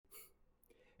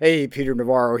Hey, Peter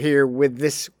Navarro here with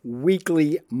this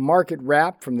weekly market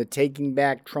wrap from the Taking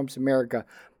Back Trump's America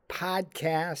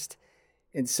podcast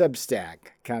and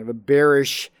Substack. Kind of a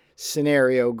bearish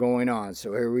scenario going on.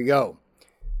 So here we go.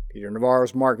 Peter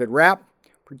Navarro's market wrap,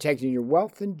 protecting your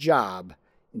wealth and job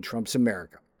in Trump's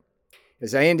America.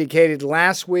 As I indicated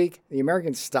last week, the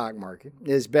American stock market,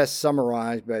 as best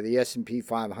summarized by the S&P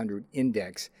 500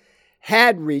 index,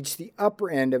 had reached the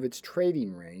upper end of its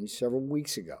trading range several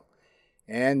weeks ago.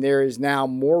 And there is now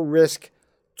more risk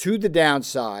to the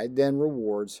downside than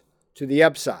rewards to the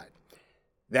upside.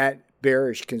 That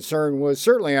bearish concern was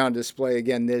certainly on display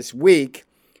again this week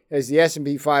as the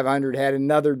S&P 500 had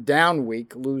another down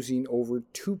week, losing over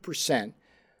 2%,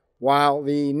 while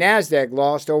the NASDAQ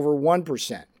lost over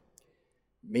 1%.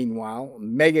 Meanwhile,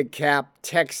 mega cap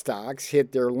tech stocks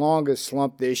hit their longest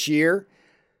slump this year,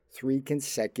 3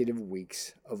 consecutive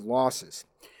weeks of losses.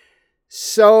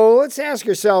 So let's ask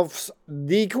ourselves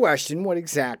the question, what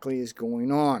exactly is going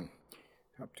on?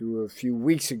 Up to a few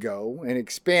weeks ago, an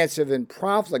expansive and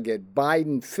profligate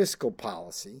Biden fiscal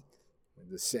policy,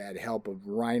 with the sad help of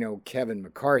Rhino Kevin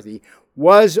McCarthy,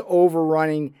 was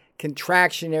overrunning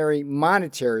contractionary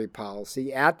monetary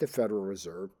policy at the Federal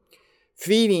Reserve,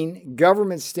 feeding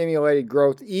government-stimulated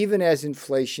growth even as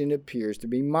inflation appears to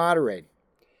be moderating.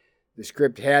 The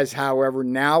script has, however,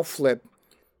 now flipped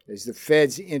as the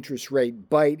Fed's interest rate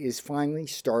bite is finally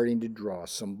starting to draw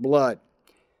some blood.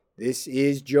 This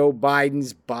is Joe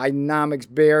Biden's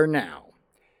Bidenomics bear now.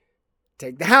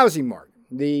 Take the housing market.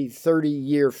 The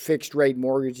 30-year fixed-rate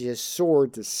mortgage has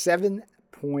soared to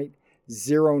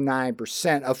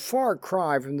 7.09%, a far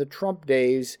cry from the Trump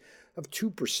days of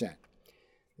 2%. The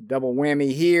double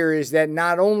whammy here is that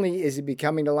not only is it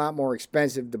becoming a lot more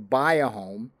expensive to buy a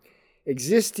home,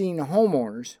 existing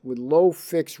homeowners with low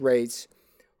fixed rates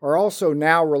are also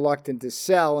now reluctant to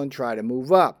sell and try to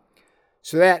move up.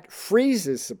 So that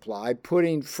freezes supply,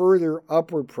 putting further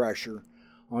upward pressure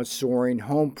on soaring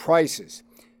home prices.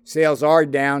 Sales are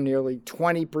down nearly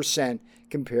 20%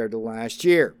 compared to last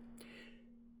year.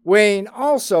 Weighing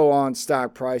also on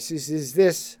stock prices is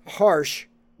this harsh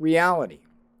reality.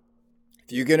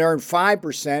 If you can earn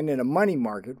 5% in a money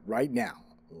market right now,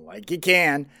 like you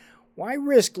can, why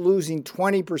risk losing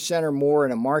 20% or more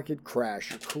in a market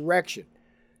crash or correction?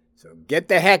 So get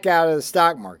the heck out of the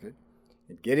stock market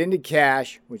and get into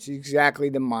cash, which is exactly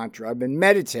the mantra I've been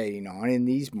meditating on in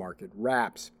these market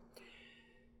wraps.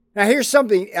 Now here's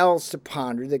something else to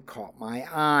ponder that caught my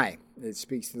eye. It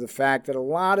speaks to the fact that a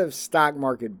lot of stock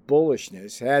market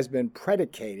bullishness has been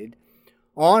predicated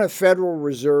on a Federal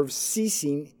Reserve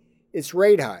ceasing its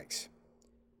rate hikes.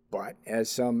 But as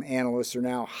some analysts are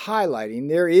now highlighting,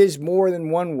 there is more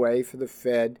than one way for the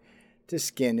Fed to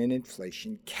skin an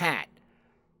inflation cat.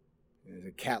 As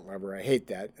a cat lover, I hate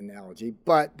that analogy,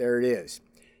 but there it is.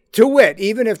 To wit,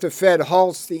 even if the Fed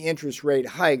halts the interest rate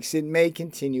hikes, it may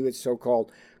continue its so-called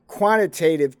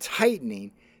quantitative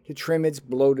tightening to trim its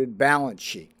bloated balance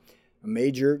sheet, a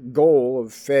major goal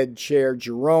of Fed Chair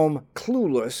Jerome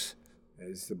Clueless,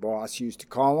 as the boss used to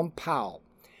call him, Powell.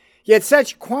 Yet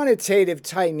such quantitative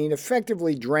tightening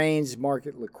effectively drains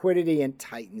market liquidity and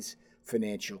tightens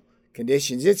financial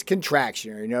conditions. It's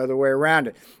contractionary, no other way around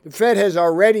it. The Fed has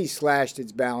already slashed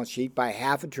its balance sheet by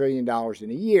 $500 billion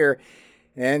in a year,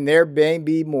 and there may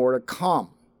be more to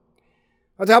come.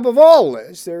 On top of all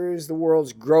this, there is the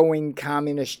world's growing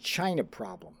communist China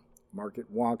problem. Market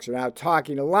wonks are now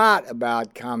talking a lot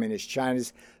about communist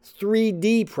China's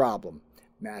 3D problem: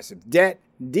 massive debt,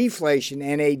 deflation,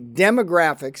 and a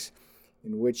demographics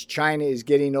in which China is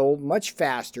getting old much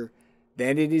faster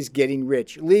than it is getting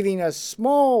rich, leaving a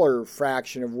smaller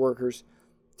fraction of workers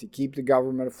to keep the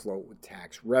government afloat with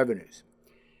tax revenues.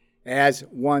 As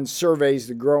one surveys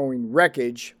the growing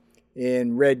wreckage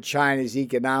in Red China's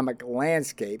economic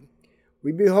landscape,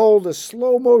 we behold a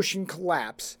slow-motion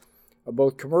collapse of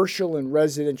both commercial and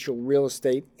residential real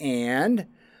estate and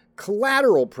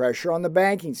collateral pressure on the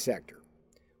banking sector.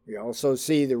 We also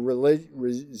see the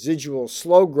residual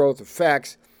slow growth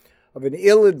effects of an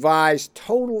ill-advised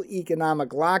total economic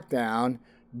lockdown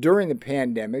during the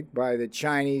pandemic by the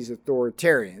Chinese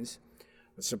authoritarians,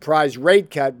 a surprise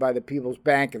rate cut by the People's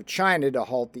Bank of China to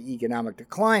halt the economic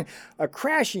decline, a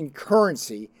crashing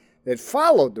currency that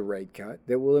followed the rate cut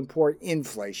that will import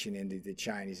inflation into the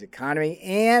Chinese economy,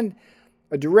 and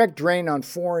a direct drain on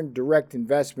foreign direct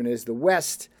investment as the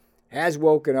West has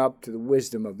woken up to the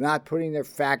wisdom of not putting their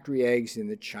factory eggs in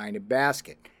the China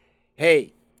basket.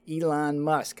 Hey, Elon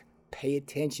Musk, pay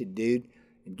attention, dude,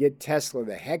 and get Tesla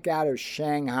the heck out of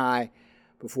Shanghai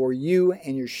before you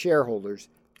and your shareholders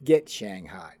get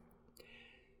Shanghai.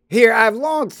 Here, I've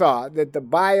long thought that the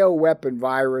bioweapon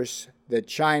virus that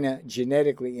China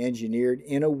genetically engineered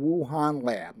in a Wuhan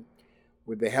lab,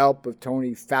 with the help of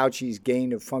Tony Fauci's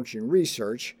gain-of-function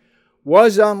research,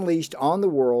 was unleashed on the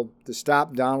world to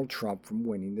stop Donald Trump from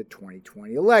winning the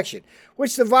 2020 election,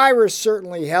 which the virus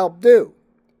certainly helped do.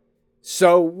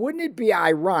 So wouldn't it be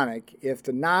ironic if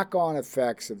the knock-on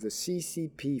effects of the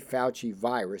CCP Fauci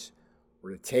virus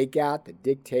were to take out the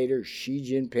dictator Xi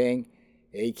Jinping,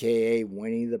 a.k.a.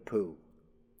 Winnie the Pooh?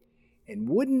 And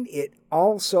wouldn't it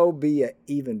also be an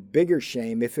even bigger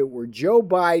shame if it were Joe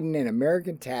Biden and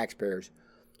American taxpayers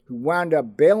who wound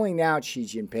up bailing out Xi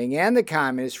Jinping and the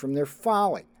communists from their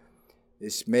folly?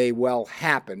 This may well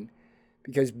happen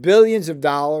because billions of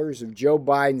dollars of Joe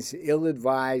Biden's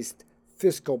ill-advised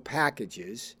fiscal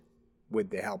packages, with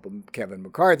the help of Kevin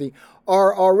McCarthy,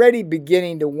 are already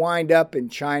beginning to wind up in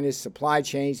China's supply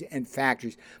chains and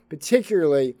factories,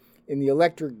 particularly in the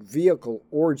electric vehicle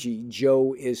orgy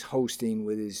Joe is hosting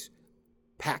with his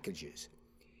packages.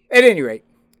 At any rate,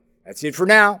 that's it for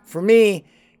now. For me,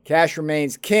 cash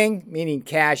remains king, meaning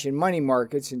cash in money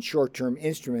markets and short-term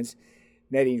instruments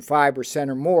netting 5%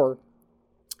 or more.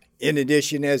 In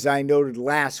addition, as I noted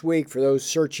last week, for those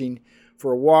searching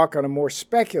for a walk on a more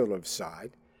speculative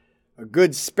side, a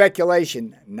good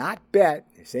speculation, not bet,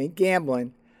 this ain't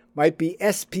gambling, might be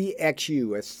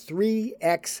SPXU, a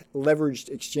 3x leveraged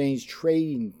exchange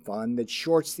trading fund that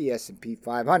shorts the S&P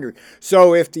 500.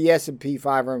 So if the S&P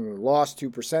 500 lost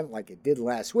 2% like it did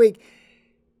last week,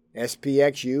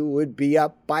 SPXU would be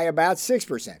up by about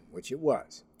 6%, which it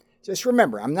was. Just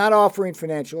remember, I'm not offering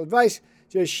financial advice,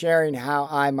 just sharing how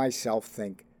I myself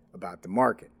think about the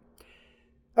market.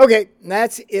 Okay,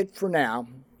 that's it for now.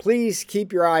 Please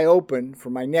keep your eye open for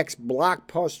my next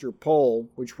blockbuster poll,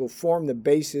 which will form the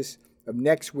basis of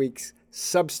next week's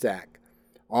Substack,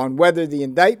 on whether the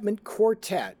indictment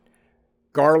quartet,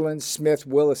 Garland, Smith,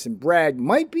 Willis, and Bragg,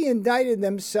 might be indicted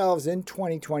themselves in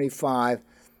 2025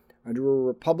 under a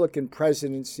Republican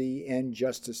presidency and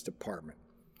Justice Department.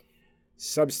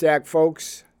 Substack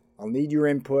folks, I'll need your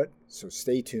input, so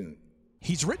stay tuned.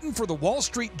 He's written for the Wall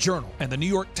Street Journal and the New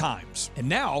York Times, and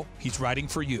now he's writing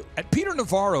for you at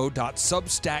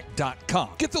peternavarro.substack.com.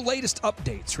 Get the latest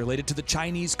updates related to the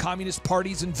Chinese Communist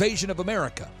Party's invasion of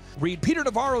America. Read Peter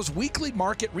Navarro's weekly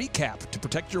market recap to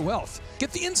protect your wealth.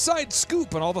 Get the inside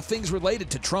scoop on all the things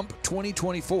related to Trump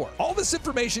 2024. All this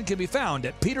information can be found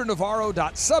at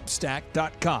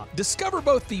peternavarro.substack.com. Discover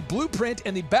both the blueprint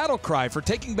and the battle cry for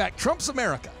taking back Trump's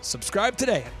America. Subscribe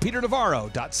today at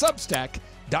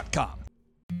peternavarro.substack.com.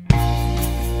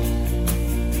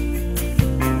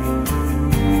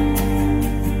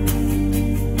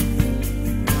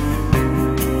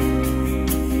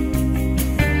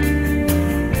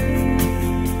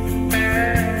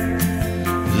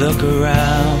 Look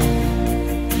around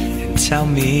and tell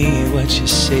me what you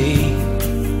see.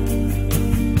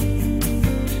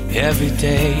 Every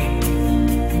day,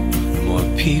 more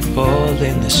people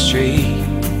in the street.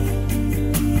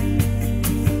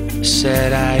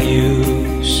 Said I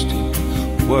used to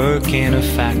work in a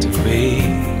factory.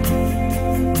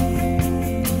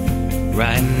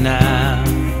 Right now,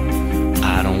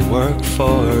 I don't work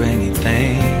for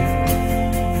anything.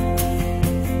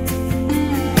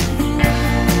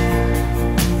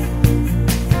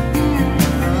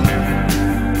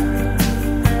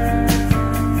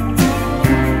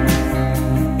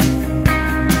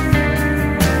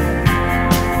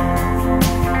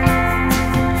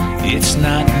 It's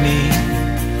not me,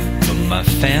 but my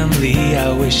family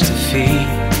I wish to feed.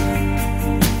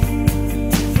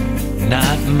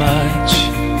 Not much,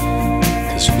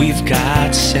 'cause we've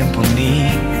got simple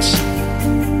needs.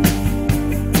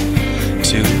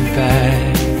 Too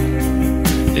bad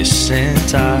they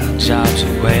sent our jobs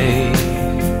away.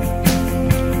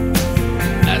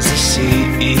 As the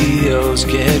CEOs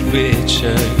get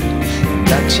richer and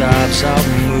our jobs all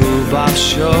move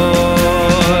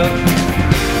offshore,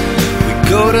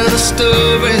 go to the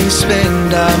store and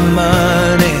spend our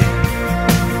money.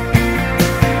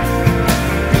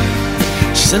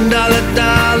 Send all the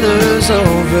dollars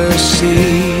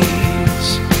overseas.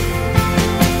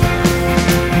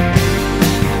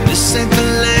 This ain't the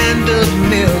land of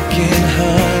milk and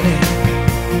honey.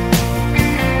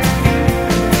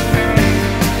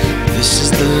 This is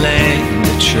the land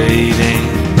of trading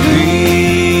greed.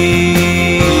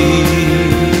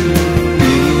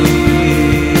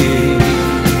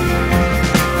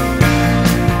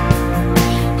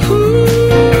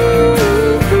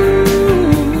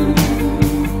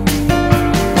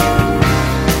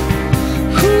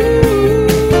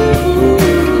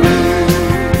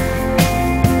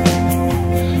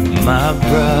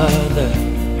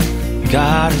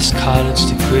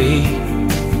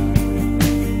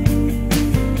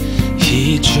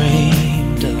 He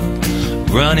dreamed of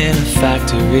running a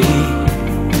factory.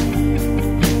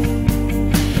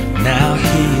 Now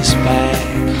he's back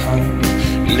home,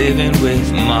 living with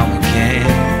mom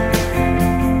again.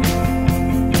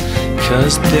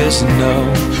 'Cause there's no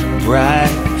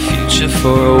bright future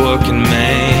for a working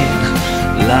man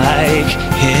like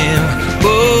him.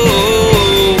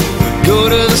 Oh, we go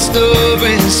to the store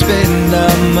and spend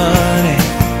our money,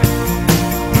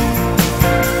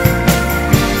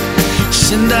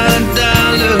 send our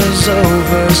dollars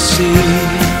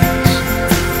overseas.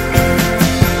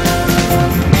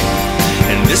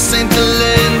 And this ain't the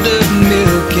land of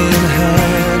milk and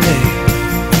honey.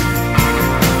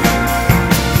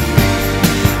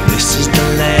 This is the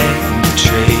land of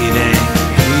trade and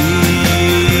greed.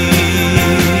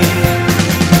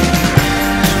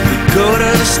 We go to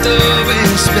the store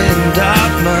and spend our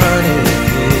money,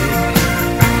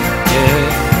 yeah,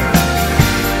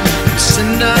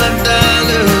 send our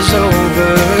dollars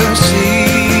overseas.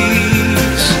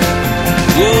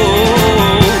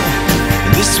 Whoa,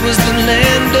 this was the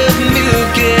land of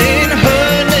milk and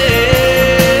honey,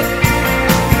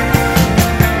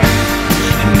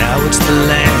 and now it's the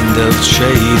land of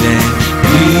trade and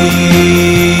greed.